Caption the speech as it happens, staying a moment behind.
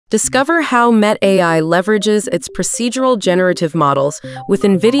Discover how MetAI leverages its procedural generative models with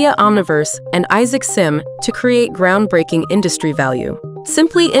NVIDIA Omniverse and Isaac Sim to create groundbreaking industry value.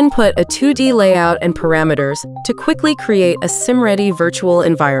 Simply input a 2D layout and parameters to quickly create a SimReady virtual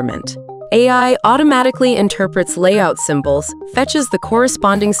environment. AI automatically interprets layout symbols, fetches the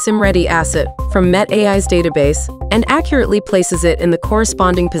corresponding SimReady asset from MetAI's database, and accurately places it in the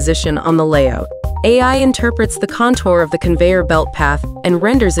corresponding position on the layout. AI interprets the contour of the conveyor belt path and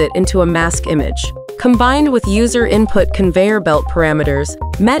renders it into a mask image. Combined with user input conveyor belt parameters,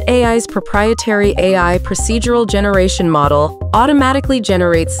 MetAI's proprietary AI procedural generation model automatically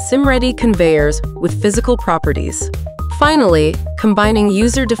generates SimReady conveyors with physical properties. Finally, combining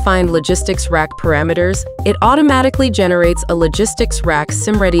user-defined logistics rack parameters, it automatically generates a logistics rack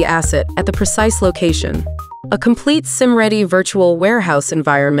SimReady asset at the precise location. A complete SimReady virtual warehouse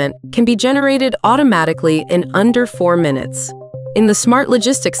environment can be generated automatically in under 4 minutes. In the Smart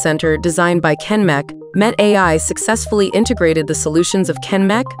Logistics Center designed by KENMEC, MetAI successfully integrated the solutions of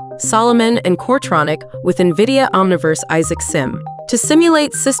KENMEC, Solomon and Coretronic with NVIDIA Omniverse Isaac Sim to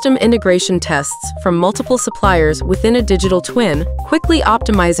simulate system integration tests from multiple suppliers within a digital twin, quickly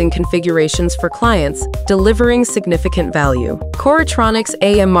optimizing configurations for clients, delivering significant value. Coretronic's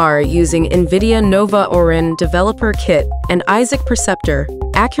AMR using NVIDIA Nova Orin Developer Kit and Isaac Perceptor,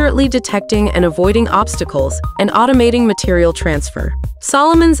 accurately detecting and avoiding obstacles and automating material transfer.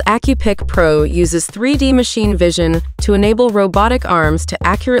 Solomon's AccuPick Pro uses 3D machine vision to enable robotic arms to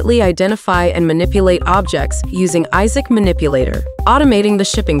accurately identify and manipulate objects using Isaac Manipulator, automating the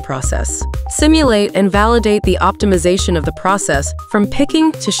shipping process. Simulate and validate the optimization of the process from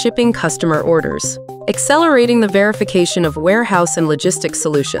picking to shipping customer orders, accelerating the verification of warehouse and logistics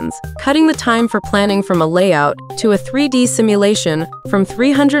solutions, cutting the time for planning from a layout to a 3D simulation from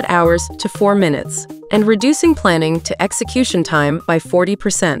 300 hours to 4 minutes, and reducing planning to execution time by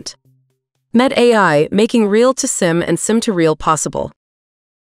 40%. MetAI, making real to sim and sim to real possible.